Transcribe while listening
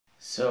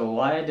So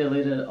why I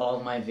deleted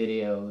all my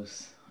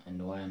videos and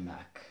why I'm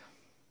back?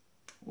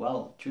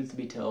 Well, truth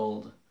be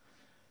told,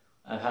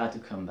 I've had to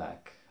come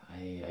back.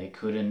 I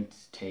couldn't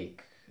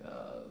take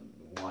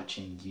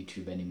watching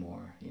YouTube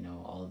anymore. You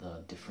know, all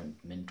the different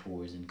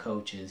mentors and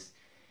coaches.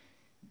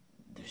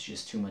 There's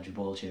just too much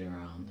bullshit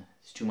around.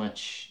 There's too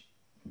much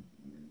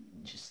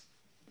just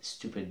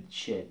stupid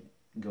shit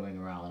going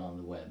around on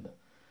the web.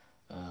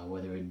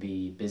 Whether it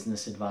be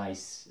business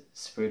advice,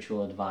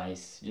 spiritual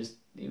advice,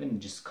 even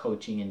just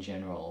coaching in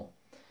general.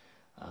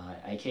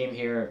 I came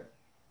here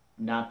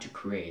not to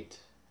create,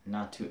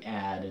 not to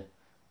add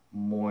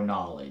more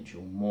knowledge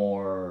or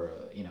more,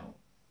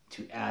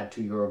 to add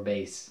to your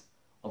base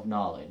of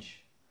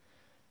knowledge.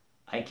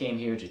 I came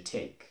here to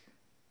take.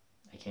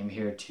 I came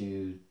here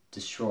to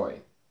destroy,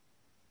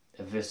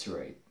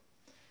 eviscerate.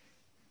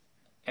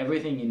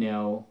 Everything you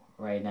know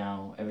right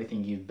now,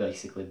 everything you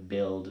basically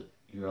build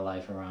your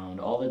life around,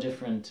 all the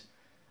different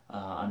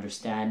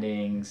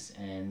understandings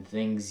and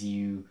things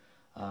you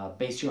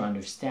base your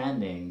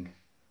understanding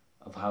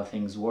of how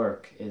things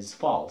work is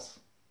false.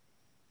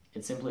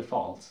 It's simply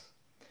false.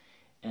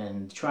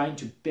 And trying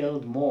to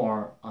build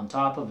more on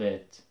top of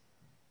it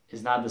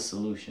is not the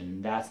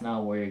solution. That's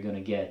not where you're going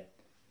to get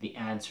the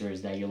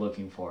answers that you're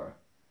looking for.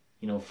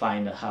 You know,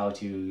 find out how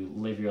to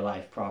live your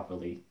life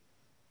properly.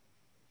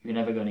 You're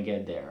never going to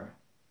get there.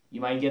 You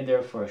might get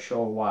there for a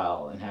short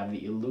while and have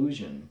the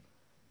illusion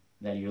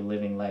that you're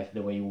living life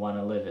the way you want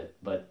to live it,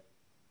 but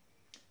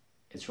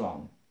it's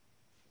wrong.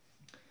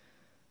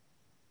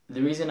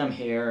 The reason I'm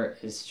here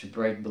is to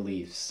break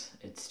beliefs.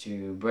 It's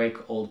to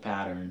break old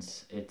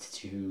patterns. It's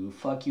to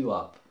fuck you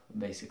up,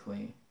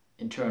 basically,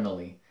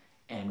 internally,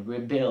 and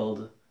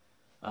rebuild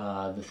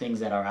the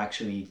things that are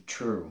actually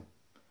true.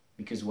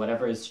 Because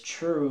whatever is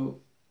true,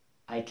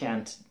 I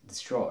can't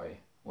destroy.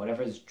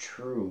 Whatever is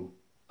true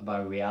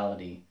about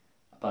reality,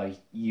 about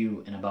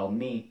you and about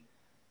me,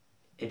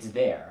 it's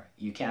there.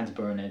 You can't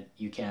burn it,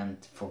 you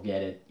can't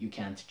forget it, you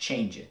can't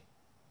change it.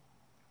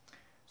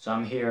 So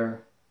I'm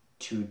here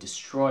to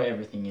destroy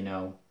everything you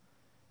know,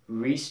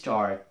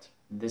 restart,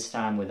 this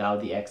time without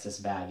the excess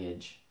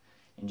baggage,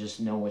 and just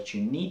know what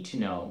you need to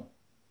know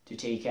to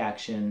take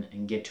action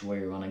and get to where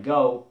you want to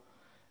go.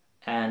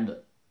 And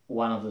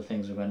one of the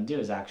things we're going to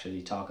do is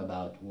actually talk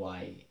about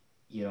why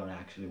you don't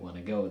actually want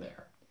to go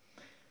there.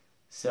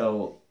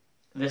 So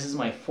this is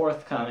my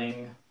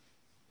forthcoming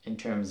in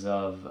terms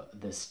of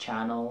this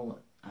channel.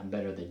 I'm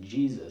better than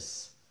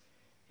Jesus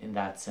in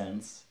that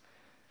sense.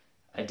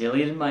 I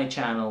deleted my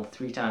channel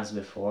 3 times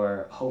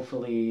before.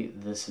 Hopefully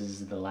this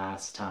is the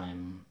last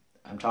time.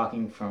 I'm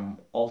talking from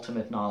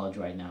ultimate knowledge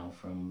right now,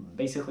 from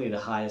basically the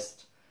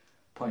highest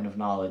point of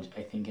knowledge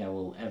I think I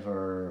will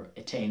ever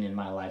attain in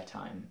my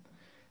lifetime.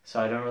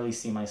 So I don't really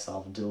see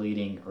myself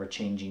deleting or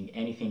changing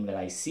anything that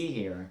I see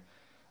here.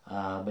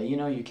 But you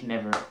know, you can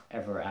never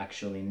ever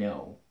actually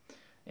know.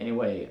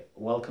 Anyway,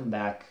 welcome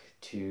back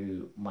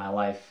to my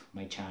life,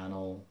 my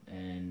channel,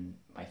 and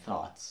my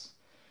thoughts.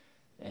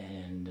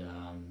 And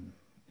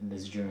in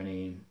this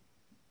journey,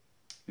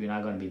 you're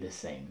not going to be the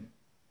same.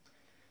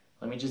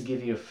 Let me just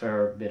give you a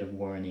fair bit of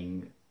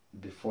warning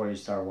before you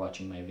start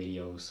watching my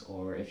videos,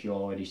 or if you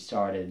already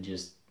started,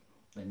 just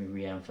let me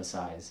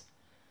re-emphasize.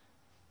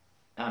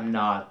 I'm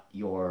not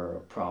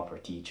your proper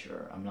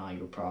teacher. I'm not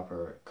your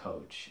proper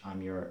coach.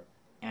 I'm your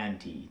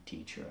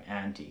anti-teacher,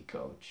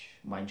 anti-coach.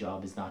 My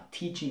job is not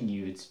teaching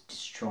you, it's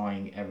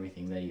destroying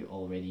everything that you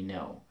already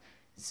know.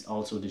 It's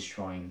also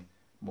destroying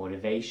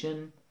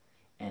motivation,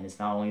 and it's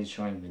not only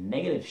destroying the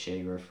negative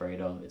shit you're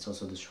afraid of, it's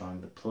also destroying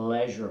the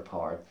pleasure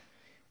part,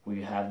 where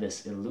you have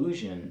this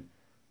illusion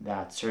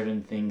that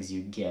certain things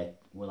you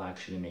get will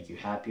actually make you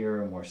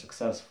happier, more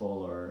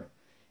successful, or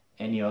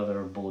any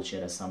other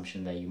bullshit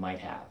assumption that you might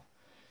have.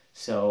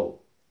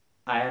 So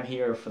I am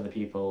here for the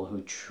people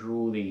who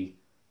truly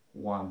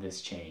want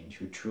this change,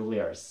 who truly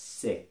are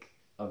sick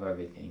of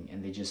everything,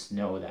 and they just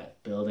know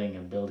that building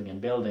and building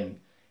and building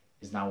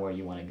is not where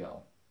you want to go.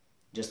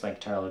 Just like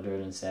Tyler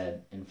Durden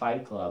said in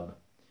Fight Club,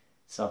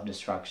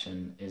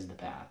 self-destruction is the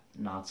path,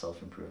 not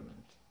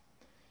self-improvement.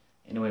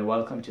 Anyway,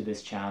 welcome to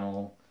this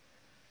channel,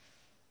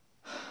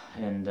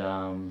 and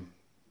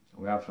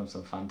we're out from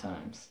some fun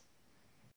times.